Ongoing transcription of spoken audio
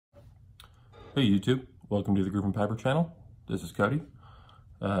Hey YouTube, welcome to the Groove and Piper channel. This is Cody.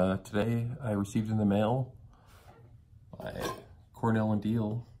 Today I received in the mail my Cornell and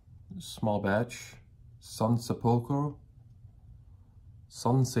Deal small batch Sansepolcro.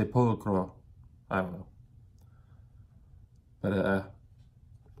 I don't know. But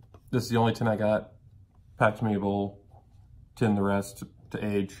this is the only tin I got. Packed me a bowl, tin the rest to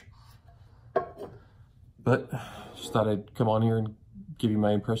age. But just thought I'd come on here and give you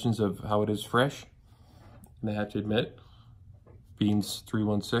my impressions of how it is fresh. And I have to admit, Beans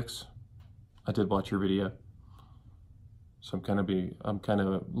 316, I did watch your video, so I'm kind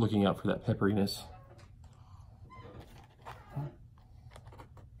of looking out for that pepperiness.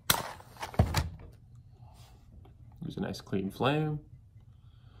 There's a nice clean flame.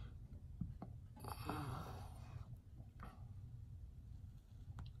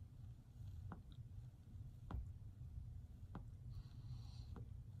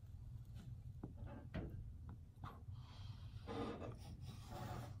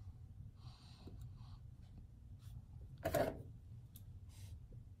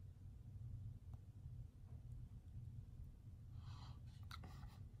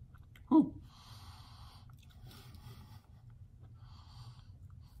 Whew.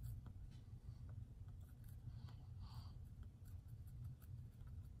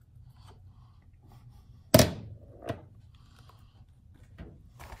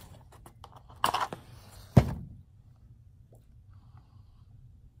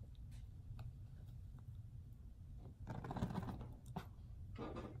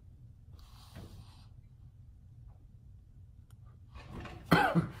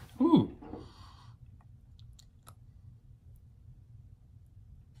 Ooh.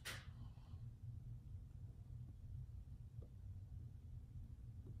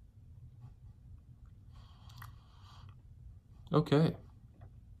 Okay.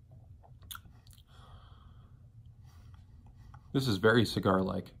 This is very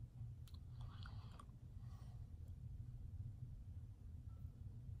cigar-like.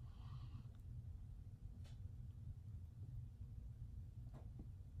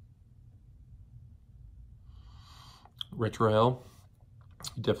 Retrohale,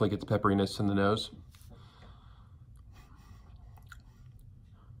 definitely gets pepperiness in the nose.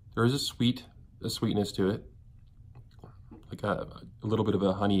 There is a sweetness to it, like a little bit of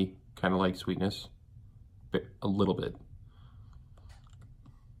a honey kind of like sweetness, a little bit.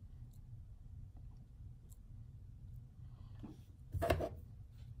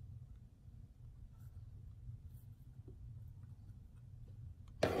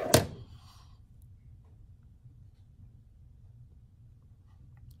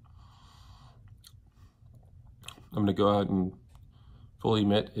 I'm gonna go out and fully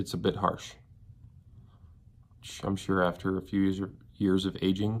admit it's a bit harsh. I'm sure after a few years of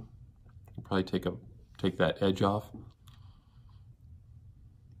aging, you'll probably take that edge off.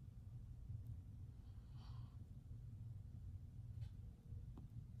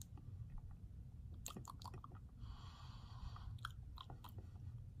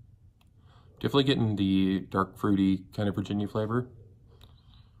 Definitely getting the dark fruity kind of Virginia flavor,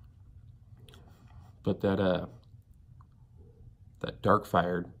 but that dark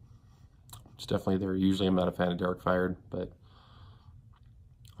fired, it's definitely there. Usually I'm not a fan of dark fired, but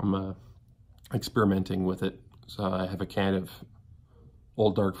I'm experimenting with it. So I have a can of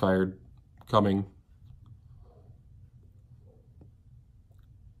old dark fired coming.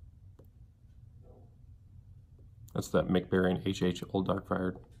 That's that McBarian HH old dark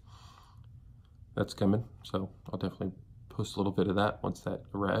fired. That's coming, so I'll definitely post a little bit of that once that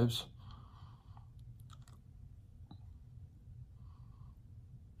arrives.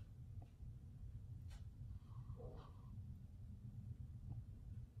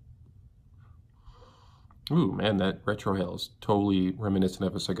 Ooh, man, that retrohale is totally reminiscent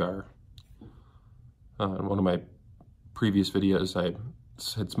of a cigar. In one of my previous videos, I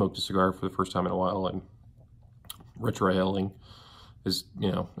had smoked a cigar for the first time in a while, and retrohaling is,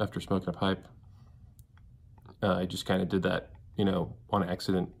 after smoking a pipe, I just kind of did that, on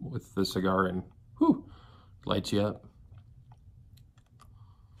accident with the cigar, and whew, lights you up.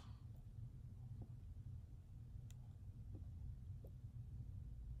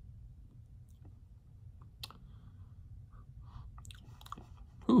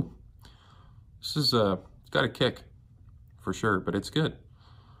 Ooh, this is it's got a kick for sure, but it's good.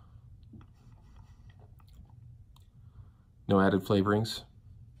 No added flavorings.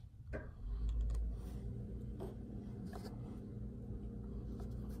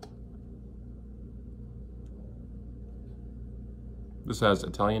 This has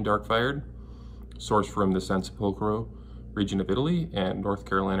Italian dark fired, sourced from the Sansepolcro region of Italy, and North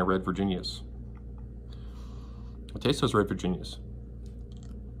Carolina red Virginias. Taste those red Virginias.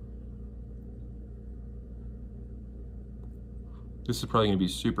 This is probably going to be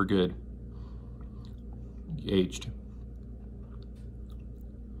super good aged.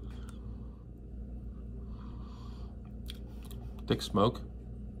 Thick smoke.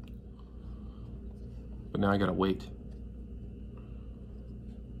 But now I gotta wait.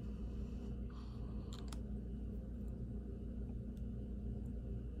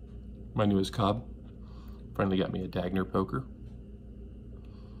 My newest cob finally got me a Dagner poker.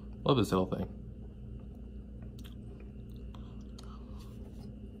 Love this little thing.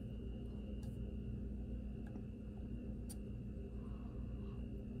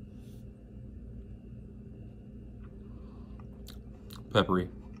 Peppery.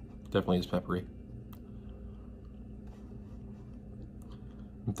 Definitely is peppery.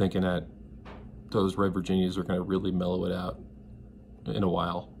 I'm thinking that those red Virginias are going to really mellow it out in a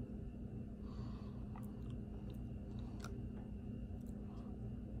while.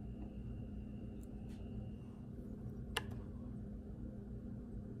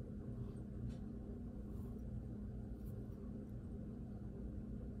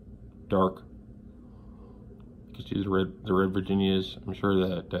 Dark. You can see the red Virginias. I'm sure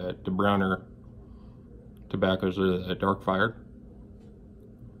that the browner tobaccos are the dark fired.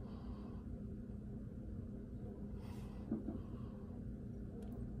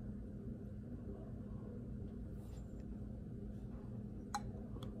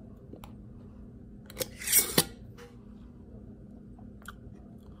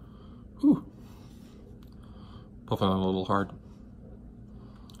 Whew. Puffing on a little hard.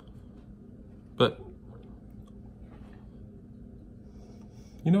 But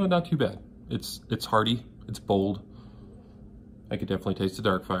you know what, not too bad. It's hearty, it's bold. I could definitely taste the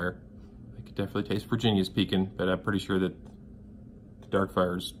dark fire. I could definitely taste Virginia's peaking, but I'm pretty sure that the dark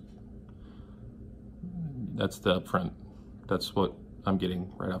fire's, that's the upfront. That's what I'm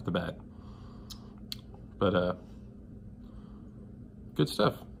getting right off the bat. But good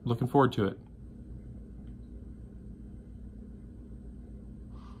stuff. Looking forward to it.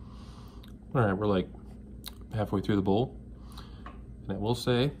 All right, we're like halfway through the bowl, and I will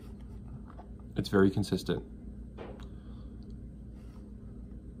say it's very consistent.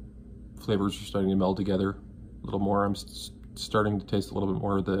 Flavors are starting to meld together a little more. I'm starting to taste a little bit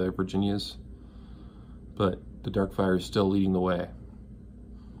more of the Virginias, but the dark fire is still leading the way.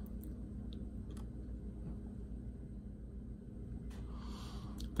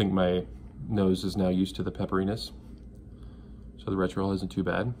 I think my nose is now used to the pepperiness, so the retro isn't too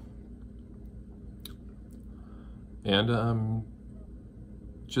bad. And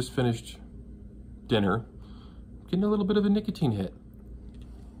just finished dinner, getting a little bit of a nicotine hit.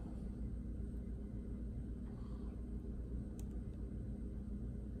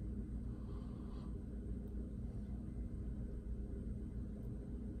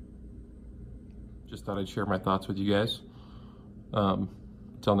 Just thought I'd share my thoughts with you guys.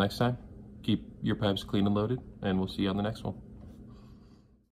 Until next time, keep your pipes clean and loaded, and we'll see you on the next one.